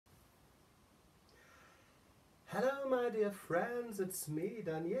my dear friends, it's me,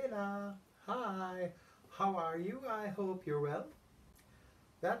 Daniela. Hi, how are you? I hope you're well.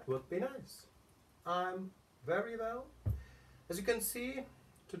 That would be nice. I'm very well. As you can see,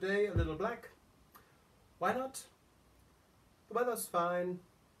 today a little black. Why not? The weather's fine.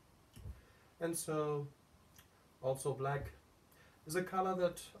 And so, also black is a color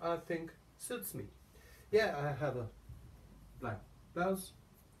that I think suits me. Yeah, I have a black blouse,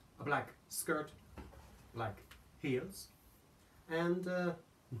 a black skirt, black heels, and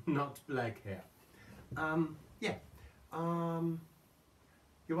not black hair. Yeah.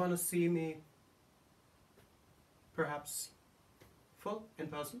 You want to see me perhaps full in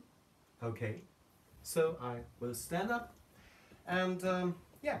person? Okay. So I will stand up and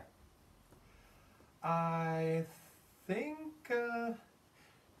yeah. I think, do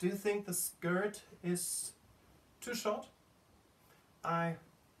you think the skirt is too short? I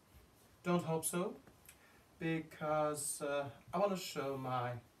don't hope so, because I want to show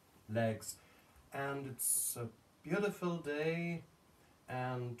my legs, and it's a beautiful day,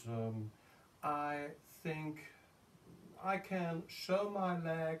 and I think I can show my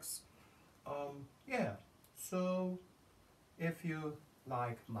legs. Yeah, so if you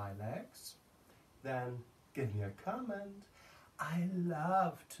like my legs, then give me a comment. I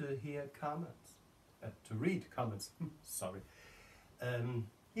love to hear comments, to read comments, sorry.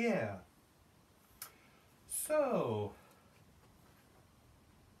 Yeah. So,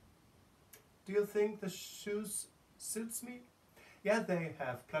 do you think the shoes suits me? Yeah, they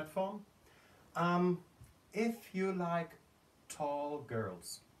have platform. If you like tall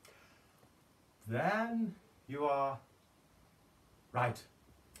girls, then you are right.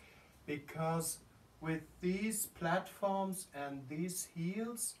 Because with these platforms and these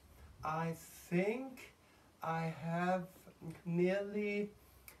heels, I think I have nearly,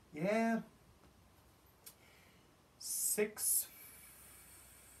 6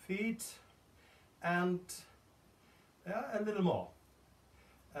 feet and a little more.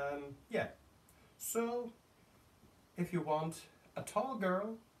 Yeah, so if you want a tall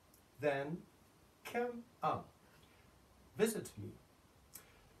girl, then come on, visit me.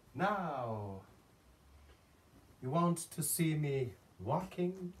 Now, you want to see me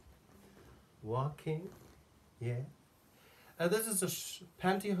walking, yeah. This is a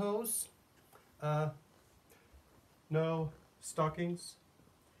pantyhose, no stockings,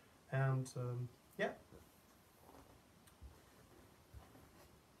 and yeah.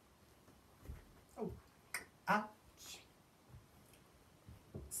 Oh, ouch!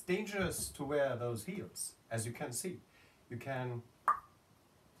 It's dangerous to wear those heels, as you can see. You can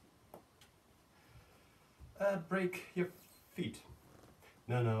break your feet.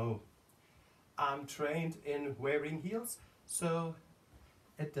 No, I'm trained in wearing heels, so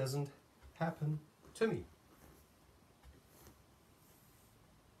it doesn't happen to me.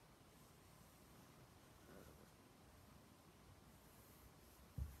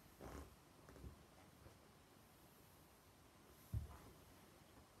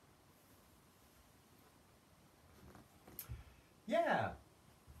 Yeah.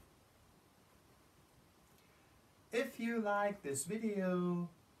 If you like this video,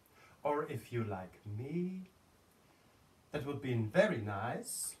 or if you like me, that would be very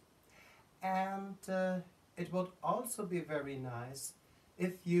nice. And it would also be very nice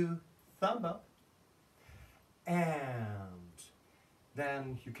if you thumb up, and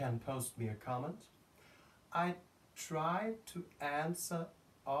then you can post me a comment. I try to answer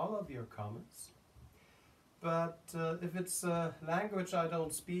all of your comments, but if it's a language I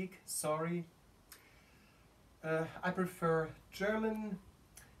don't speak, sorry. I prefer German,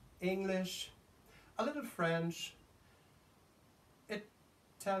 English, a little French,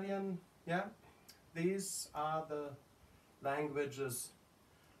 Italian, yeah. These are the languages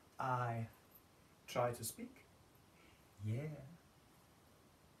I try to speak. Yeah.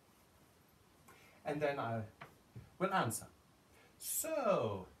 And then I will answer.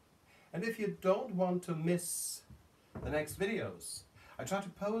 So, and if you don't want to miss the next videos, I try to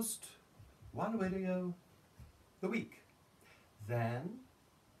post one video a week. Then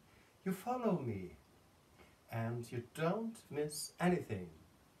you follow me and you don't miss anything.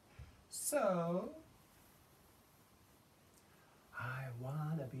 So, I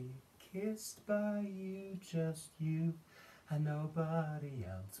wanna be kissed by you, just you, and nobody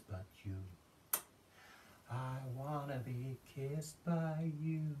else but you. I wanna be kissed by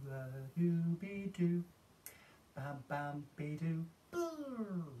you, doo-be-doo, bam-bam-be-doo,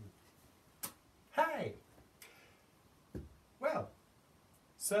 boo. Hey! Well,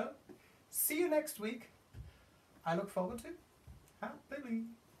 so, see you next week. I look forward to, happily.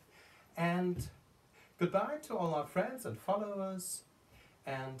 And Goodbye to all our friends and followers,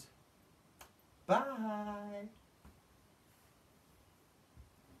 and bye!